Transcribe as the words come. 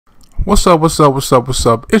What's up? It's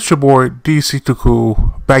your boy DC Too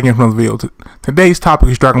Cool back in from the video. Today's topic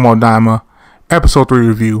is Dragon Ball Daima episode 3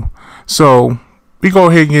 review. So we go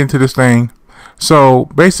ahead and get into this thing. So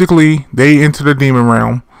basically they enter the demon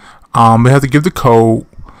realm. They have to give the code.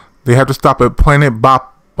 They have to stop at planet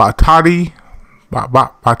Batati.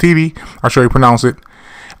 I'm sure you pronounce it.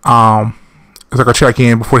 It's like a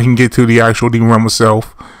check-in before he can get to the actual demon realm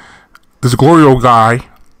itself. This Glorio guy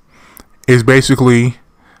is basically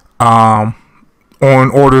on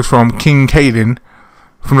orders from King Caden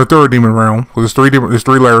from the third demon realm. There's three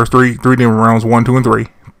layers, three demon realms, 1, 2, and 3.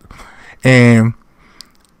 And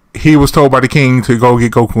he was told by the king to go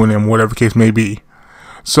get Goku and them, whatever the case may be.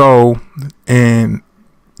 So, and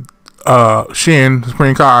Shin,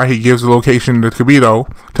 Supreme Kai, he gives the location to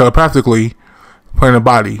Kibito telepathically, playing a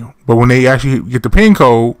body. But when they actually get the pin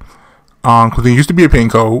code, because there used to be a pin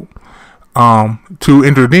code, to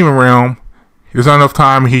enter the demon realm, there's not enough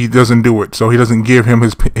time. He doesn't do it, so he doesn't give him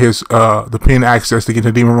the pin access to get to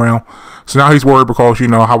the demon realm. So now he's worried because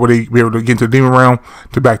how would they be able to get into the demon realm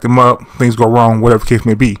to back them up? Things go wrong, whatever the case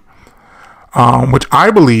may be. Which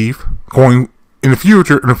I believe going in the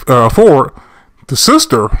future, forward, the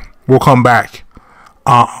sister will come back,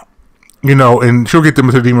 and she'll get them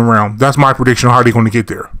into the demon realm. That's my prediction on how they're going to get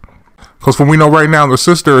there. Because from we know right now, the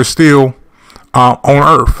sister is still on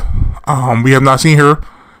Earth. We have not seen her.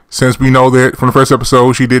 Since we know that from the first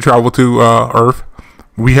episode, she did travel to Earth.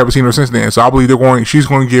 We haven't seen her since then. So I believe she's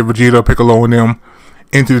going to give Vegeta, Piccolo, and them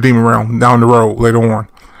into the demon realm down the road later on.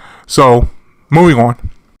 So, moving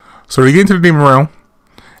on. So they get into the demon realm,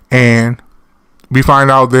 and we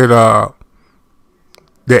find out that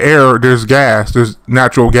the air, there's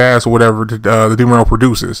natural gas or whatever that the demon realm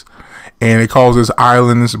produces. And it causes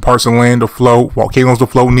islands and parts of land to float, volcanoes to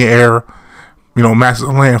float in the air, masses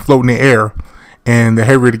of land floating in the air. And the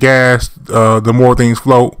heavier the gas, the more things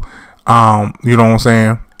float. You know what I'm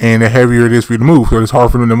saying? And the heavier it is for you to move. So it's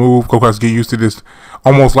hard for them to move. Goku has to get used to this,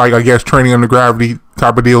 almost like, I guess, training under gravity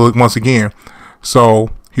type of deal once again. So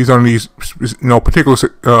he's under these, particular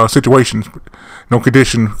situations,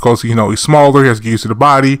 condition, because he's smaller. He has to get used to the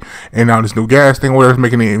body, and now this new gas thing, where it's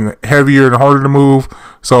making it even heavier and harder to move.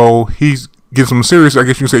 So he's getting some serious, I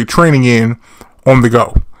guess you could say, training in on the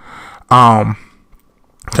go.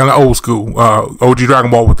 Kind of old school, OG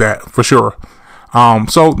Dragon Ball with that, for sure.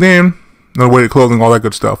 So then, the way the clothing, all that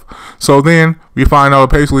good stuff. So then, we find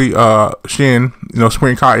out basically, Shin,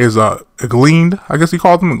 Supreme Kai is gleaned, I guess he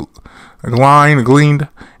called him, gleaned,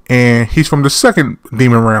 and he's from the second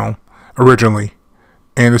demon realm, originally.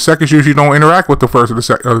 And the seconds usually don't interact with the first or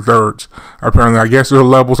the thirds, apparently. I guess there are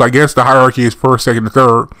levels, I guess the hierarchy is first, second, and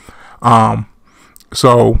third.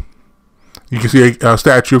 So you can see a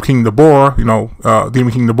statue of King Dabura,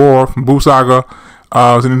 Demon King Dabura from Buu Saga,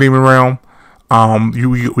 is in the demon realm.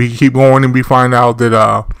 We keep going and we find out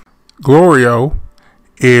that Glorio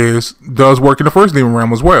does work in the first demon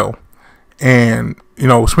realm as well. And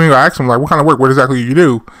Swingo asks him, like, what kind of work? What exactly do you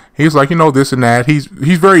do? He's like, this and that. He's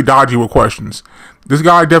very dodgy with questions. This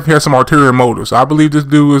guy definitely has some ulterior motives. I believe this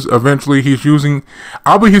dude is eventually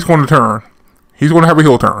I believe he's going to turn. He's going to have a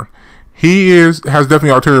heel turn. He has definitely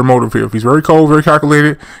ulterior motive here. He's very cold, very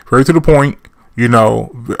calculated, very to the point,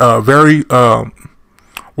 very,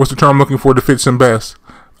 what's the term I'm looking for that fits him best?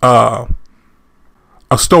 A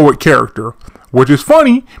stoic character, which is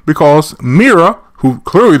funny because Mira, who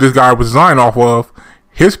clearly this guy was designed off of,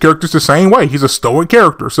 his character's the same way. He's a stoic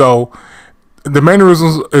character. So the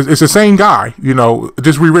mannerisms, it's the same guy,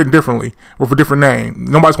 just rewritten differently with a different name.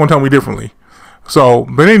 Nobody's going to tell me differently. So,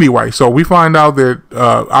 but anyway, so we find out that,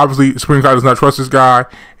 obviously, Supreme Kai does not trust this guy.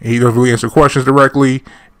 He doesn't really answer questions directly.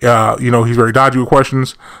 He's very dodgy with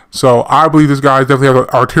questions. So, I believe this guy definitely has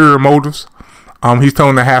ulterior motives. He's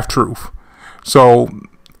telling the half-truth. So,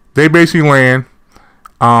 they basically land.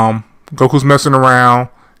 Goku's messing around,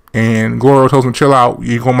 and Glorio tells him, chill out.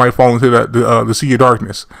 You're going to might fall into the sea of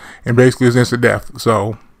darkness. And basically, it's instant death.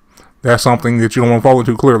 So, that's something that you don't want to fall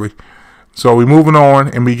into, clearly. So we're moving on,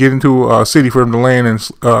 and we get into a city for them to land and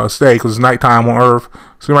stay, because it's nighttime on Earth.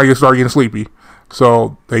 So they might start getting sleepy.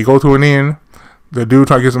 So they go to an inn. The dude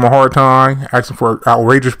tries to give them a hard time, asking for an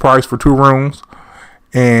outrageous price for 2 rooms.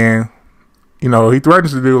 And, he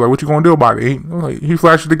threatens the dude, like, what you going to do about it? He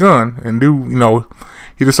flashes the gun, and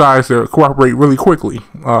he decides to cooperate really quickly.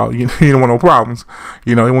 He don't want no problems.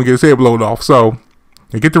 He won't get his head blown off. So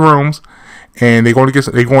they get the rooms, and they're going to get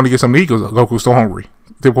something to eat because Goku's still hungry.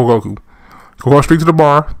 Typical Goku. Go straight to the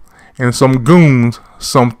bar, and some goons,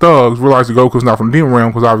 some thugs, realize that Goku's not from the demon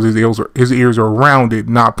realm because obviously his ears are rounded,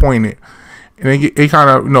 not pointed. And they kind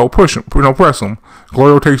of, push him, press him.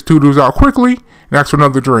 Glorio takes 2 dudes out quickly and asks for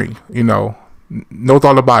another drink. No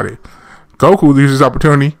thought about it. Goku uses this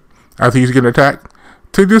opportunity after he's getting attacked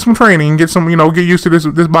to do some training, get some, get used to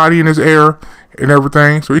this body and this air and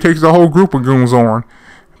everything. So he takes the whole group of goons on.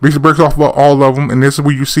 Basically breaks off all of them, and this is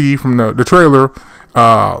what you see from the trailer.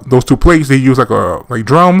 Those two plates they use like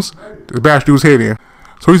drums to bash dude's head in.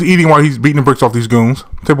 So he's eating while he's beating the bricks off these goons.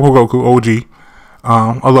 Typical Goku, OG.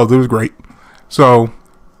 I loved it. It was great. So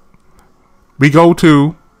we go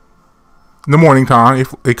to the morning time.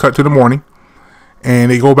 If they cut to the morning,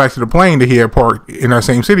 and they go back to the plane that he had parked in that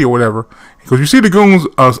same city or whatever. Because you see the goons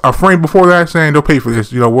a frame before that saying they'll pay for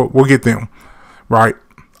this. We'll get them, right?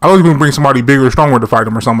 I was going to bring somebody bigger or stronger to fight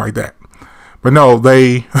them or something like that. But no,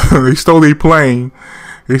 they stole their plane.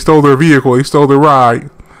 They stole their vehicle. They stole their ride.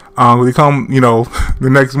 They come, the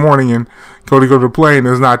next morning and go to the plane.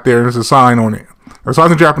 It's not there. There's a sign on it. The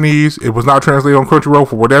sign's in Japanese. It was not translated on Crunchyroll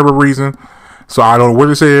for whatever reason. So I don't know what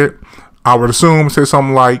it said. I would assume it said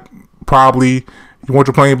something like, probably, you want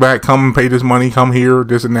your plane back, come and pay this money, come here,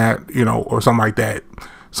 this and that, or something like that.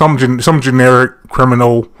 Some generic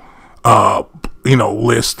criminal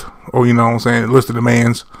list, or list of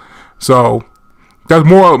demands. So that's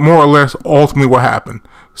more or less ultimately what happened.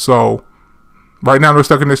 So right now they're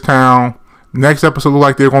stuck in this town. Next episode look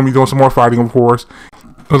like they're going to be doing some more fighting, of course.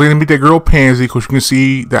 They're going to meet that girl Pansy, because you can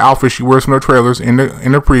see the outfit she wears from the trailers in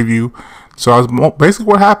the preview. So that's basically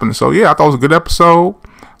what happened. So yeah, I thought it was a good episode.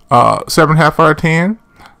 7.5 out of 10.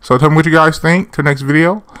 So tell me what you guys think. Till next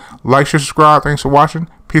video, like, share, subscribe. Thanks for watching.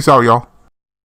 Peace out, y'all.